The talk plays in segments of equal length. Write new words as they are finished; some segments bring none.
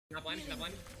top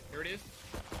line. Here it is.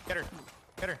 Get her.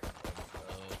 Get her.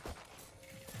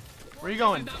 Where are you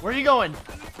going? Where are you going?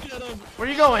 Where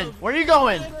are you going? Where are you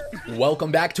going?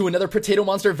 Welcome back to another Potato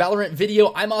Monster Valorant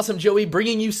video. I'm Awesome Joey,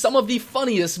 bringing you some of the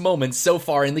funniest moments so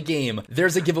far in the game.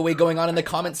 There's a giveaway going on in the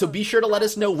comments, so be sure to let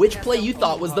us know which play you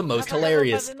thought was the most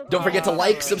hilarious. Don't forget to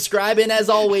like, subscribe, and as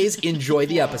always, enjoy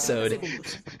the episode.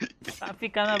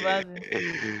 Fica na base.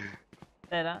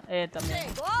 Espera, também.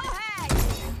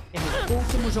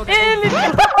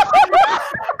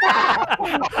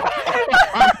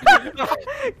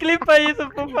 Clipa isso,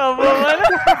 por favor, mano.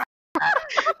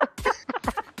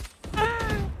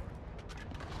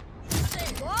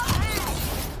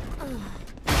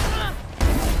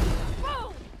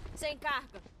 Sem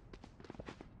carga.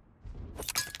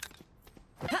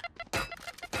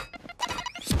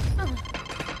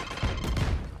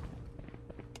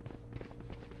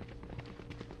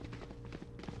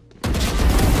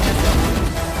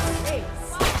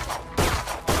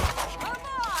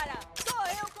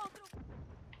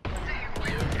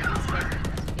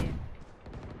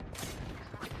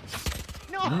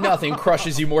 Nothing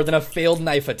crushes you more than a failed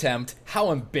knife attempt.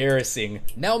 How embarrassing.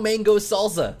 Now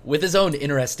mangosalza with his own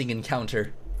interesting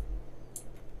encounter.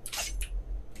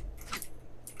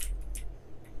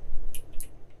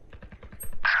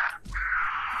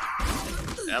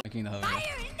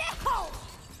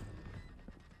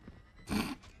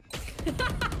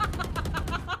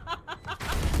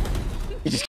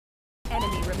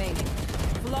 Enemy remaining.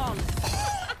 Long.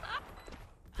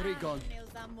 3 gone. Meus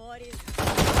amores.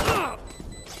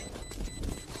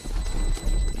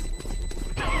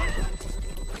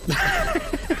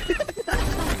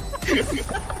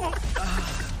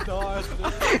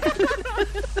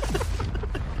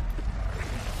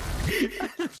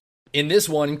 In this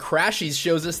one, Crashies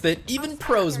shows us that even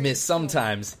pros miss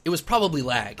sometimes. It was probably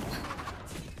lag.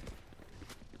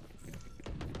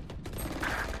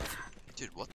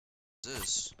 Dude, what is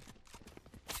this?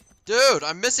 Dude,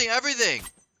 I'm missing everything!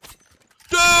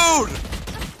 Dude!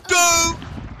 Dude!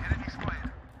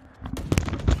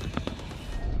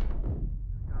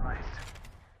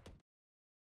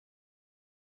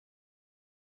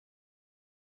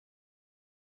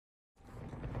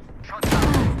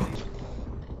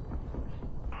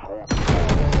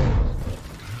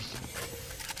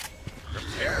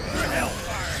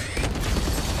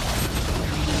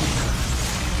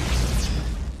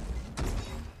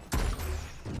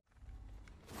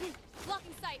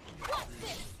 Blocking sight. What's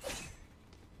this?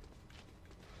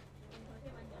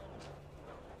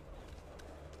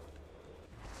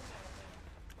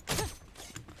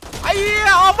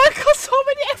 Oh my god, so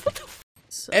many.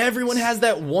 Everyone has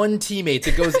that one teammate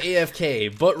that goes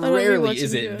AFK, but rarely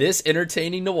is it this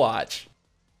entertaining to watch.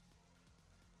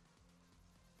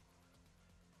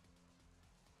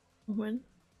 When?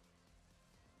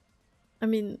 I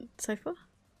mean, Cypher?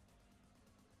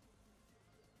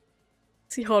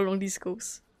 See how long this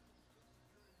goes.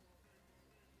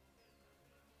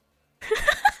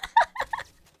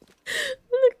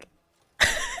 Look.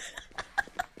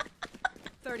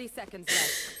 30 seconds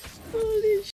left.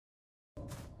 Holy sh.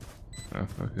 Ah,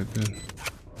 fuck it then.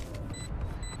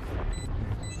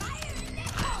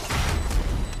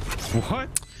 What?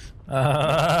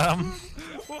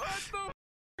 What the f***?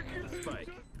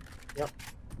 Yep.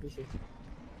 Easy.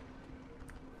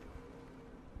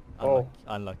 Oh.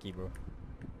 Unlucky, bro.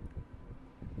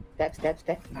 Step.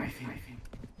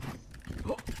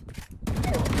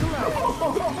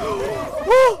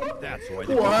 That's what?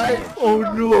 Oh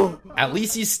no! At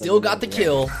least he still got the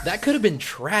kill. That could have been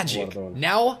tragic.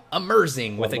 Now,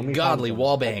 amrzing with a godly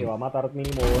wallbang.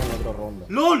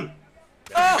 LOL!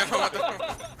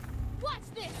 Watch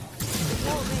this.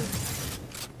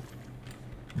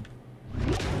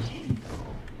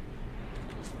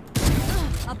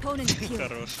 Opponent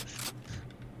killed.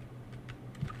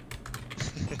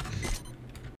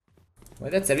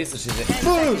 Majd egyszer biztos, hogy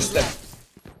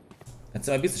egyszer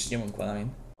majd biztos, hogy nyomunk valamit.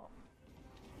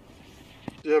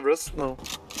 Yeah, rest now.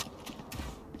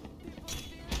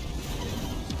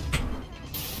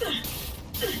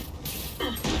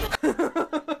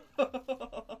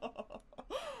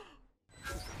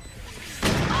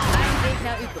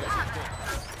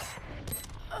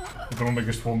 Ik ben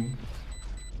ondergesprongen.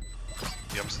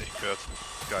 Die hebben ze niet gebeurd.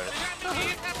 Geil.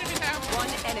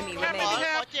 One enemy remaining.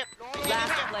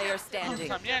 Last player standing.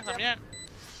 3 แยก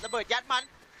ระเบิดยัดมัน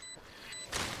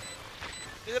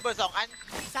มีระเบิด2 อัน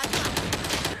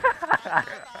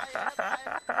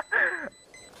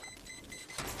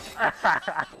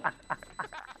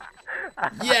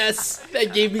Yes,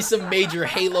 that gave me some major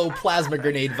Halo plasma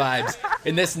grenade vibes.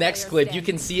 In this next clip, you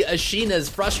can see Ashina's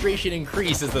frustration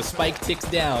increase as the spike ticks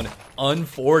down.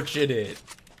 Unfortunate.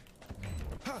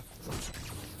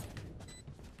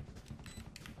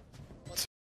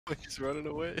 He's running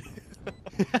away.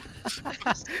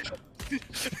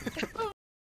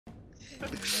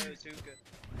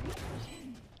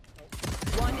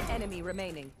 One enemy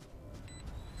remaining.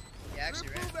 He actually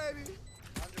ran. 100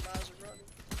 miles of running.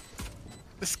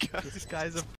 This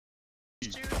guy's a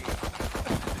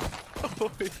Oh,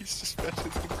 he's just better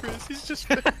than Chris. He's just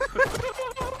better.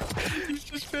 He's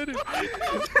just better.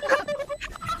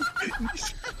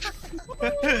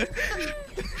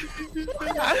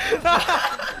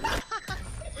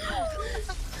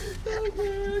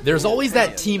 There's always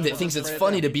that team that thinks it's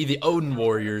funny to be the Odin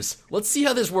Warriors. Let's see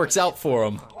how this works out for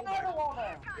them.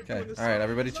 Okay, alright,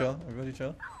 everybody chill. Everybody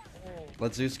chill.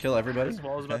 Let Zeus kill everybody. This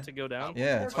wall's about to go down.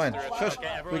 Yeah, it's fine. Shush.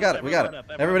 We got it, we got it.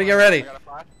 Everybody get ready.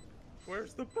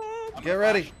 Where's the bomb? Get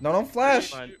ready. No, don't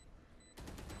flash.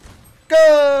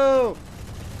 Go!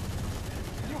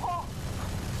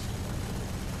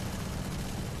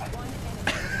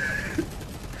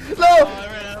 No! Oh, I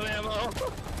ran out of ammo.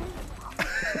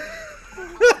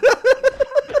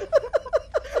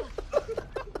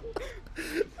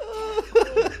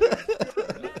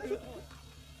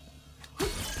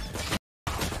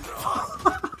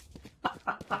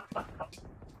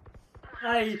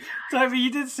 Hey, Toby,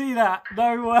 you did see that.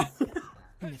 No way.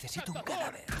 Necesito un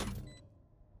cadáver.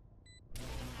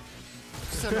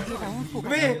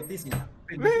 Ve.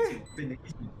 Ve.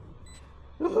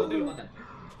 ¿Dónde lo matan?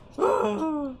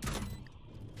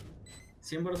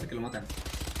 100 baros de que lo matan.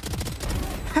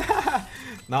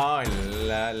 No,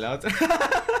 la otra.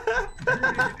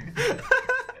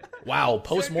 Wow,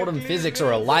 post-mortem physics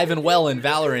are alive and well in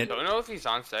Valorant. Don't know if he's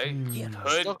on site. He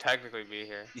could technically be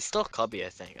here. He's still cubby, I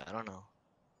think. I don't know.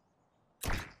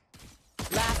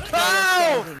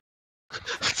 Last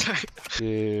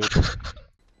Dude.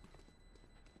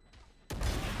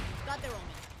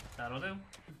 That'll do.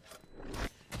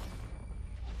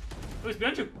 Oh, he's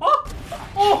behind you. Oh!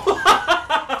 Oh!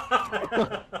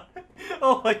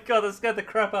 Oh my god, that scared the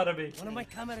crap out of me. One of my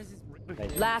cameras is...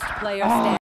 Last player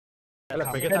standing.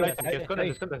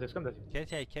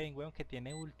 Kevin, weón, que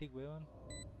tiene ulti, weón.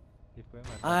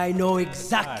 I know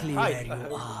exactly where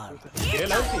you are.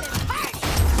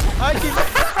 Ay,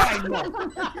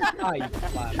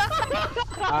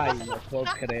 no puedo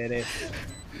creer eso.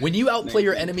 When you outplay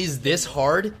your enemies this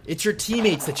hard, it's your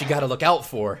teammates that you gotta look out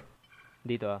for.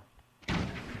 Dito.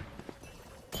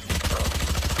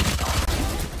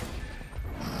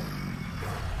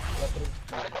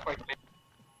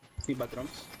 Sí, patrón.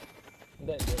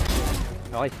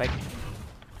 No, he's fake.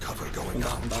 Cover going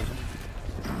out.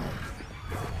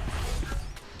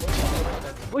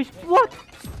 Uy, what?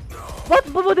 What?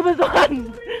 Bubuti ba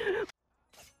doon?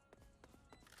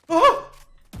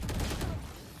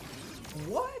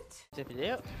 What?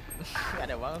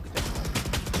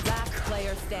 Last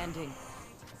player standing.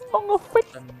 Mga freak.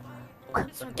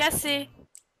 Ils sont cassés.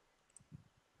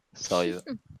 Sérieux.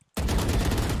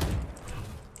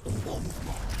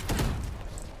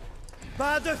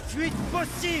 Pas de fuite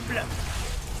possible.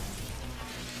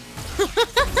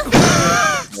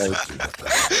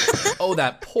 Oh,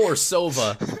 that poor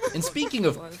Sova. And speaking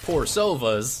of poor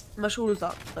Sovas... Masz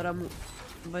ulta, Ramu.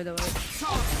 By the way.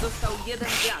 Został jeden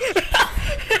gracz.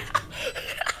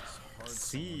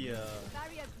 See,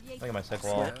 look at my sick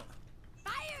wall.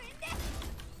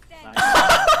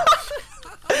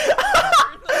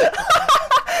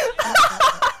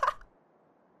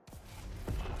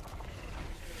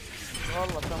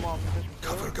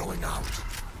 Cover going out.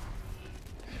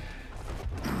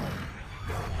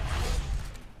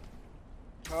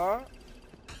 Huh?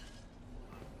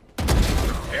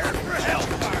 Prepare for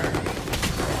hellfire.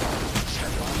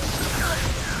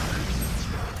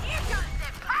 Here comes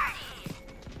the party.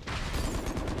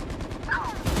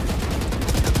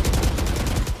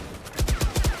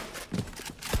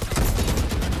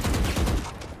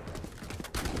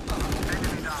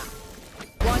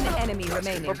 One enemy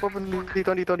remaining.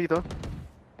 Dito.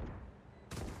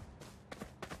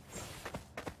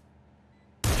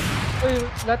 Uy,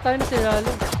 lahat tayo na sinalo.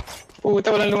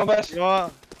 Puta, walang lumabas.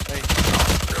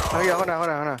 Ay, ako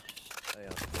na.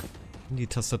 In die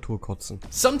Tastatur kotzen.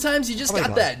 Sometimes you just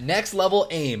got that next level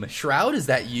aim. Shroud, is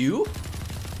that you?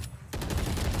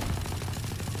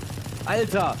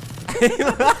 Alter!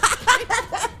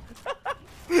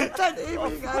 Dein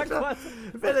Aiming, Alter.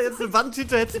 Wenn er jetzt eine Wand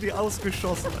hinter hätte, die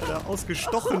ausgeschossen, Alter.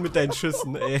 Ausgestochen mit deinen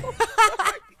Schüssen, ey.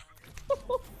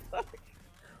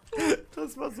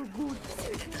 Das war so gut.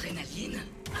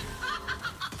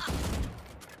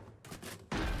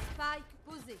 Spike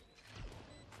posé.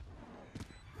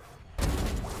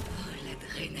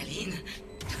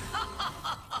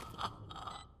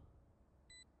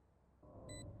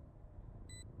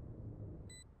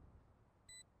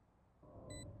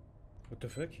 What the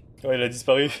fuck? Oh, il a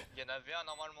disparu. Il y en avait un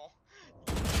normalement.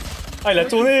 Ah, il a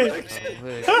tourné.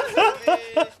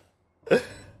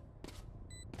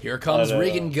 Here comes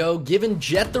Rig and Go, giving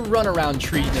Jet the runaround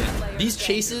treatment. These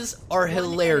chases are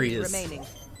hilarious.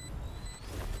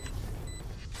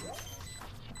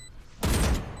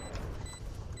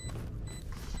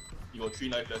 You got 3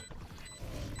 knife left.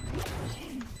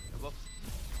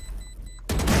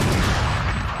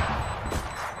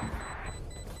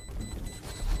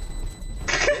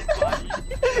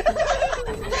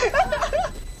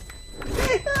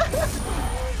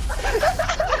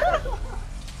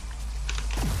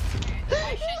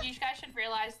 You guys should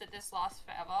realize that this lasts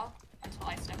forever until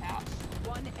I step out.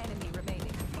 One enemy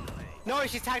remaining. No,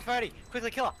 she's tagged for Eddie.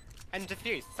 Quickly kill her. And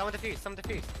defuse. Someone defuse. Someone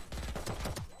defuse.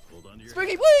 Hold on to your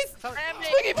Spooky, please!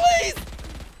 Spooky, please!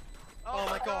 Oh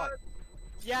my god.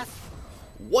 Yes.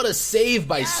 What a save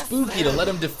by Spooky to let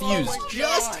him defuse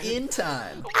just in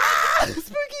time. Ah!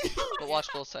 Spooky! But watch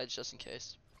both sides just in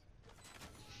case.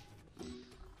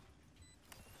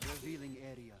 Revealing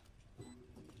area.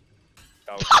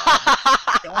 God,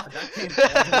 that came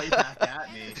all the way back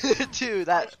at me. Dude,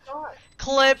 that...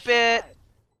 Clip it!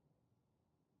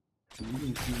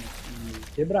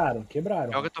 Quebraram.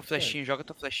 Joga tua flechinha,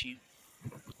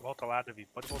 Volta lá, Davi,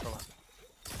 pode voltar lá.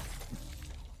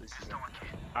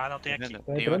 Ah, não, tem aqui.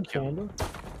 Tô entrando fundo.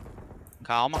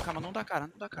 Calma, não dá cara.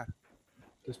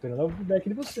 Tô esperando o back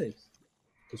de vocês.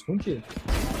 Tô escondido.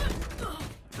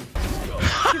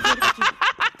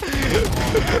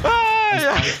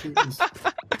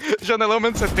 Janelão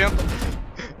menos 70.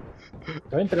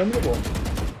 Tô entrando no bom.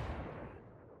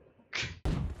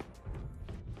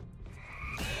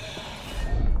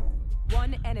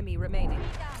 One enemy remaining.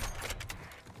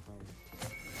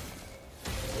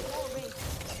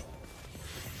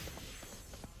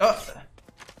 Oh.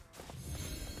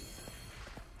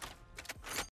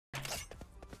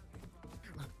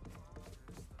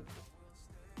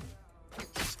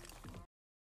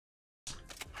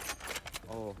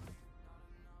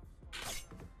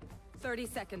 30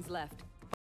 seconds left.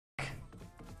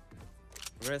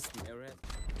 Arrest me.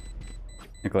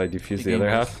 Nikolai, defuse the other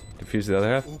half. Defuse the other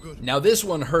half. Now this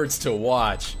one hurts to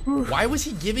watch. Why was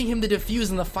he giving him the defuse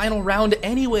in the final round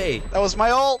anyway? That was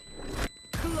my ult.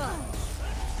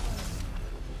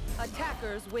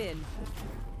 Attackers win.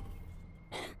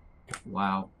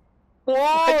 Wow.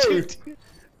 Why did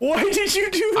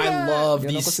you do that? I love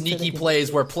these sneaky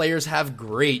plays where players have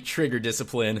great trigger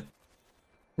discipline.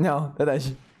 Não,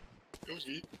 verdade.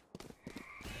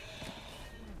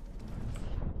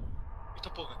 Eita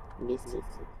porra.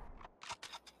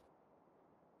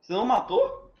 Você não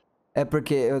matou? É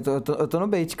porque eu tô no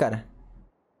bait, cara.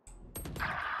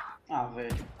 Ah,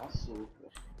 velho, passou,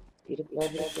 cara.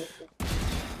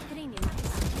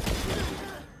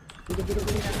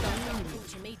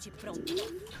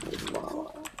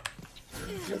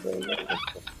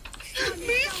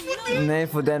 Nem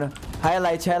fudendo.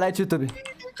 Highlight YouTube.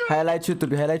 Highlight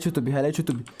YouTube.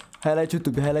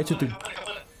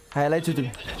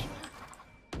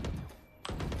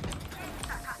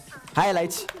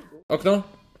 Highlight. Okno.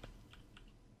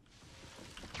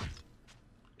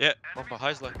 Yeah, op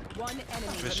huislijk.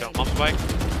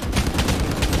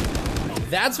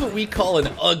 That's what we call an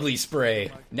ugly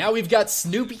spray. Now we've got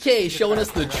Snoopy K showing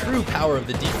us the true power of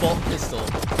the default pistol.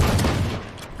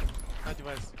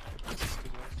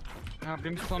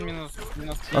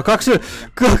 А как же?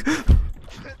 Как?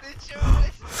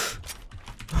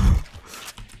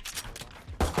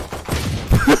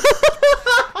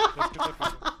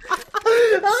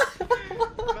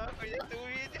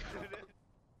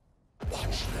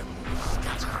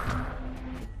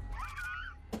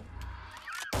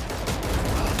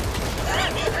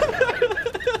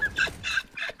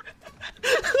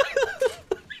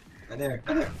 There.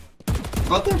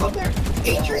 Out there.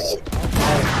 Adrian.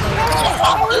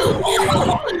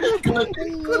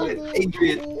 Good.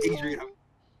 Adrian.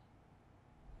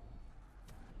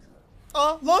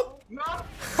 Oh, look. No.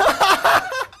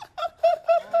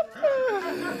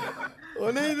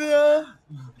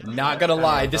 Not gonna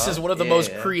lie, this is one of the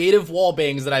most creative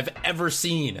wallbangs that I've ever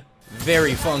seen.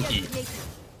 Very funky.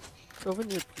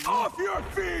 Off your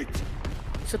feet!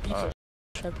 It's a pizza.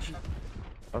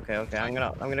 Okay, I'm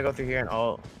gonna go through here and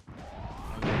ult.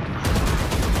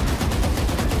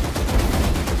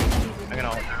 I'm gonna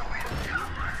ult.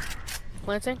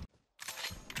 Planting?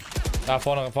 Da,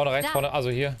 vorne rechts, vorne, also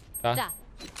hier. Da.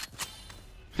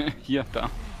 Hier, da.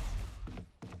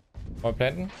 Wollen wir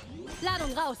planten?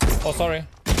 Ladung raus. Oh, sorry.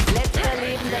 Letzter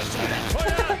lebender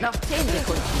Spieler. Noch 10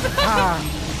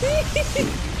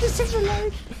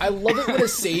 Sekunden. I love it when a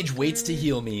Sage waits to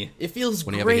heal me. It feels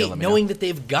When you have a heal, great let me knowing that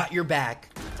they've got your back.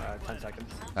 10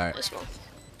 seconds. Alright.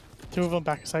 Two of them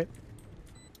back side.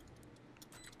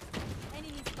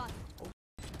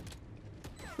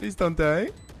 Please don't die.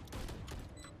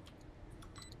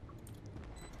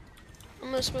 I'm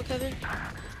gonna smoke heaven.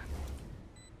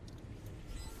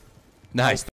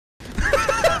 Nice.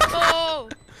 Oh!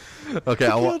 Okay,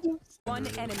 I'll. One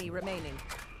enemy remaining.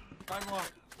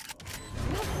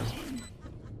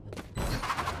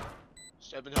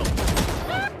 Stepping help.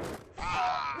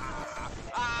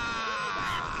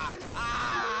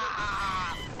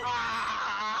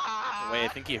 The way I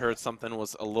think he heard something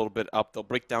was a little bit up. They'll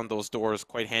break down those doors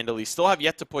quite handily. Still have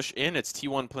yet to push in. It's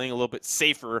T1 playing a little bit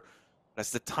safer. But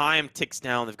as the time ticks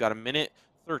down, they've got a minute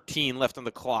 13 left on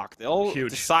the clock. They'll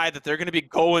decide that they're going to be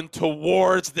going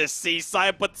towards this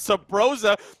seaside. But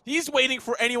Sabrosa, he's waiting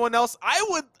for anyone else. I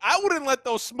wouldn't let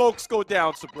those smokes go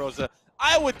down, Sabrosa.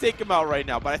 I would take him out right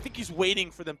now, but I think he's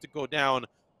waiting for them to go down.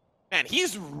 Man,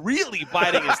 he's really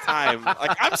biding his time.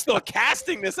 Like, I'm still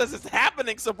casting this as it's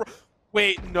happening.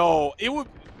 Wait, no. It would...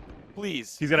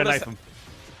 Please. He's gonna knife him.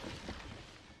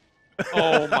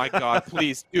 Oh, my God.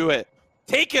 Please, do it.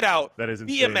 Take it out. That is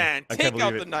Be a insane. man. I can't Take out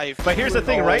believe the it. knife. But here's the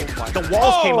thing, right? my The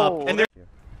walls came up, Oh! and they're...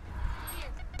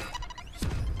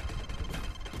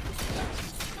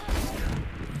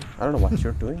 I don't know what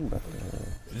you're doing, but...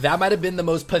 That might have been the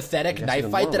most pathetic knife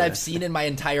fight that I've seen in my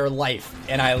entire life,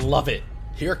 and I love it.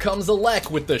 Here comes Elec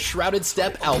with the Shrouded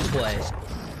Step outplay.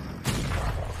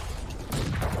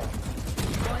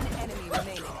 One enemy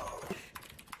remaining.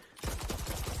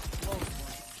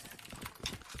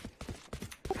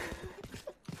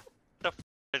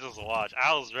 I just watched.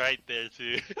 I was right there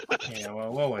too. Yeah,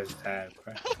 well, what was that,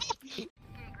 bro?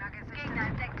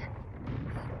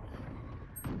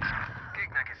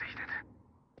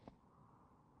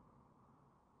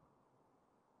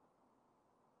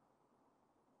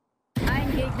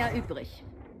 Ein Gegner übrig.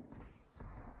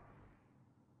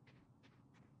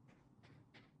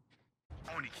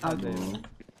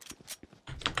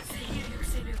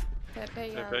 Tepe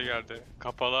geldi.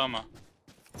 Kapalı ama.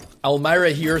 Elmira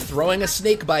here throwing a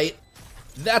snake bite.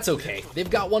 That's okay. They've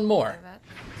got one more.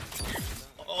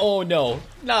 Oh no,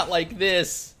 not like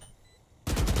this.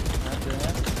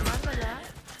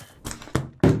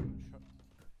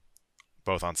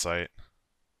 Both on site.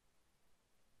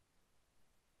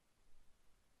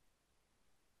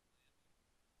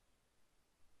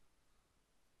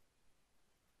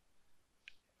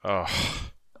 Oh.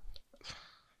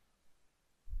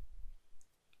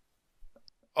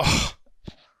 Oh.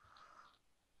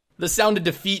 The sound of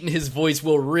defeat in his voice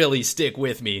will really stick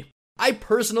with me. I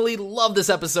personally love this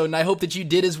episode and I hope that you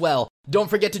did as well. Don't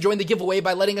forget to join the giveaway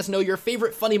by letting us know your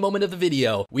favorite funny moment of the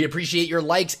video. We appreciate your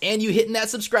likes and you hitting that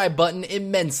subscribe button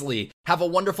immensely. Have a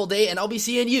wonderful day and I'll be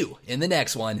seeing you in the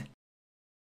next one.